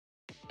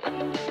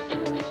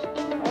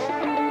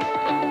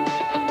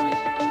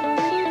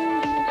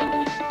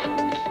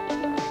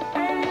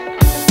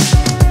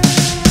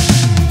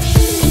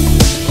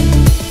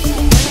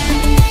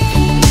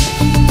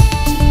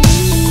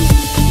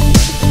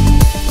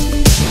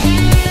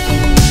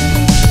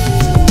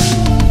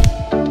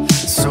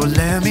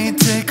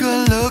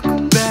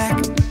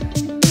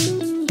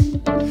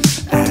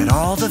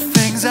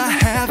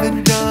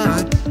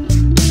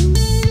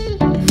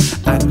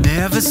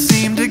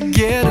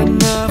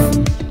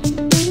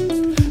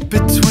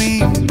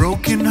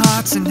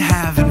And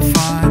having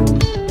fun,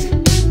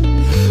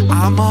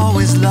 I'm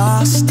always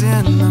lost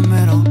in the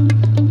middle.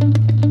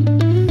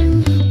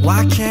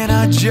 Why can't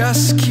I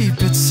just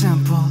keep it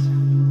simple?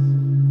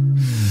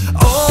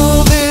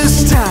 All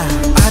this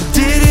time I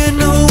didn't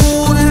know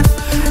it.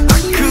 I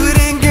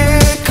couldn't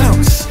get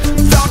close.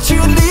 Thought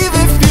you'd leave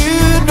if you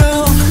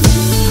know.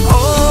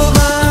 All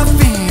my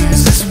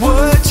fears is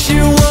what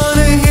you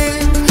wanna hear.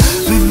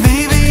 But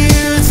maybe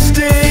you'd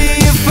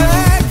stay if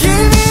I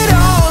gave it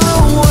all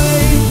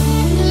away.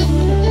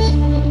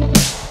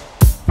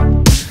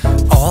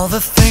 All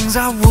the things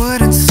I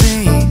wouldn't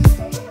say,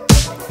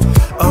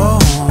 oh,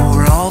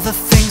 all the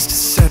things to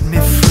set me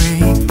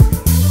free.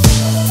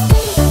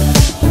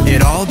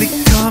 It all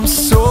becomes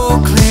so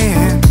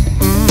clear,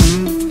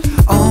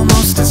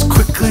 almost as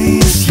quickly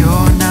as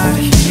you're not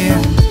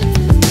here.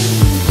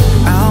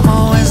 I'm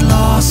always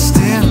lost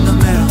in the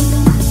middle.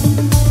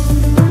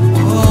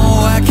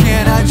 Oh, why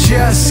can't I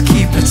just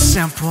keep it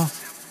simple?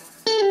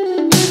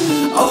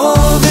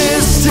 All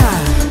this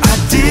time I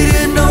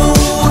didn't know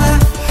why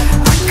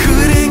I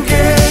couldn't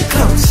get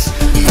close.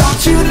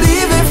 Thought you'd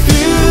leave if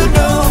you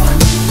know.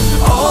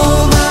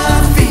 All my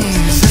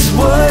fears is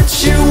what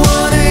you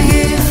wanna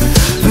hear.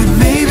 But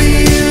maybe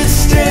you'd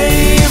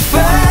stay if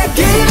I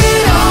gave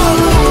it all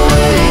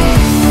away.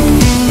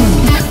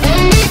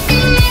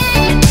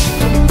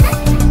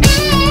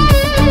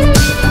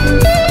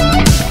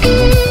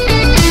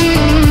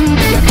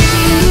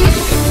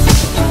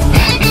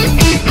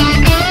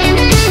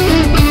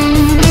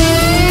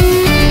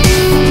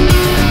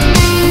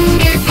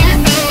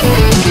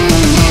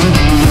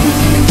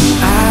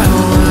 I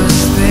was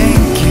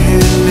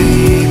thinking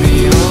maybe,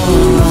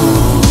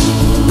 oh,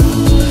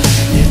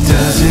 it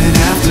doesn't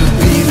have to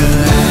be the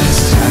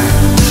last time.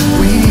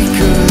 We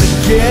could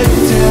get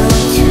down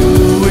to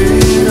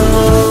it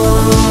all.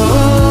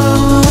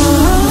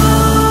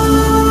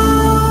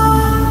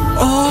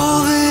 All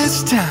this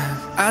time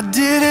I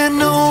didn't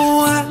know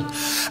why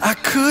I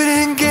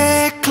couldn't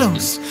get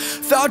close.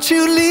 Thought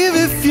you'd leave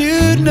if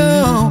you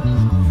know.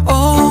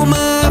 All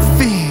my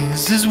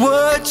fears is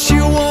what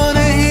you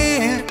wanna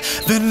hear.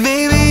 Then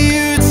maybe